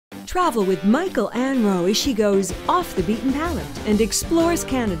Travel with Michael and Rowe as she goes off the beaten palate and explores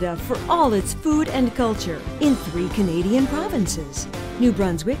Canada for all its food and culture in 3 Canadian provinces: New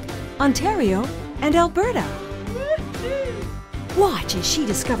Brunswick, Ontario, and Alberta. Watch as she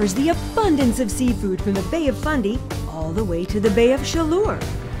discovers the abundance of seafood from the Bay of Fundy all the way to the Bay of Chaleur.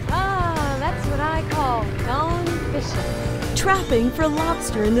 Ah, that's what I call gone fishing. Trapping for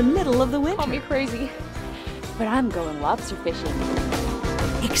lobster in the middle of the winter. Call me crazy, but I'm going lobster fishing.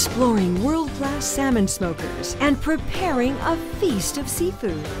 Exploring world-class salmon smokers and preparing a feast of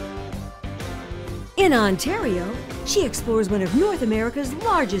seafood. In Ontario, she explores one of North America's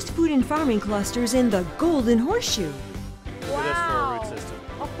largest food and farming clusters in the Golden Horseshoe. Wow!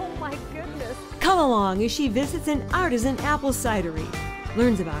 Oh my goodness! Come along as she visits an artisan apple cidery,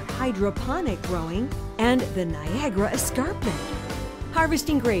 learns about hydroponic growing, and the Niagara Escarpment.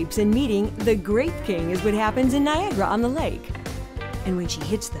 Harvesting grapes and meeting the Grape King is what happens in Niagara on the lake. And when she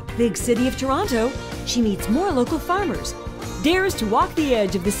hits the big city of Toronto, she meets more local farmers, dares to walk the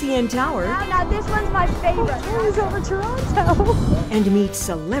edge of the CN Tower. Now this one's my favorite. It's over Toronto. And meets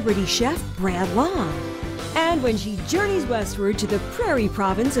celebrity chef Brad Long. And when she journeys westward to the Prairie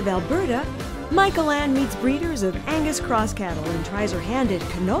Province of Alberta, Michael Ann meets breeders of Angus cross cattle and tries her hand at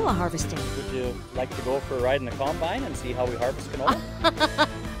canola harvesting. Would you like to go for a ride in the combine and see how we harvest canola?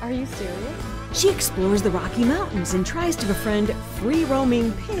 Are you serious? She explores the Rocky Mountains and tries to befriend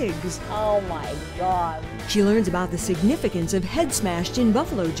free-roaming pigs. Oh my God. She learns about the significance of head smashed in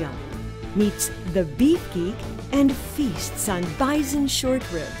buffalo jump, meets the beef geek, and feasts on bison short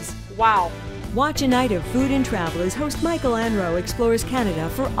ribs. Wow. Watch a night of food and travel as host Michael Anroe explores Canada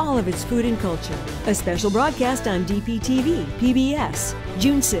for all of its food and culture. A special broadcast on DPTV, PBS,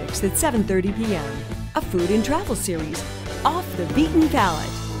 June 6th at 7:30 p.m. A food and travel series, Off the Beaten Palate.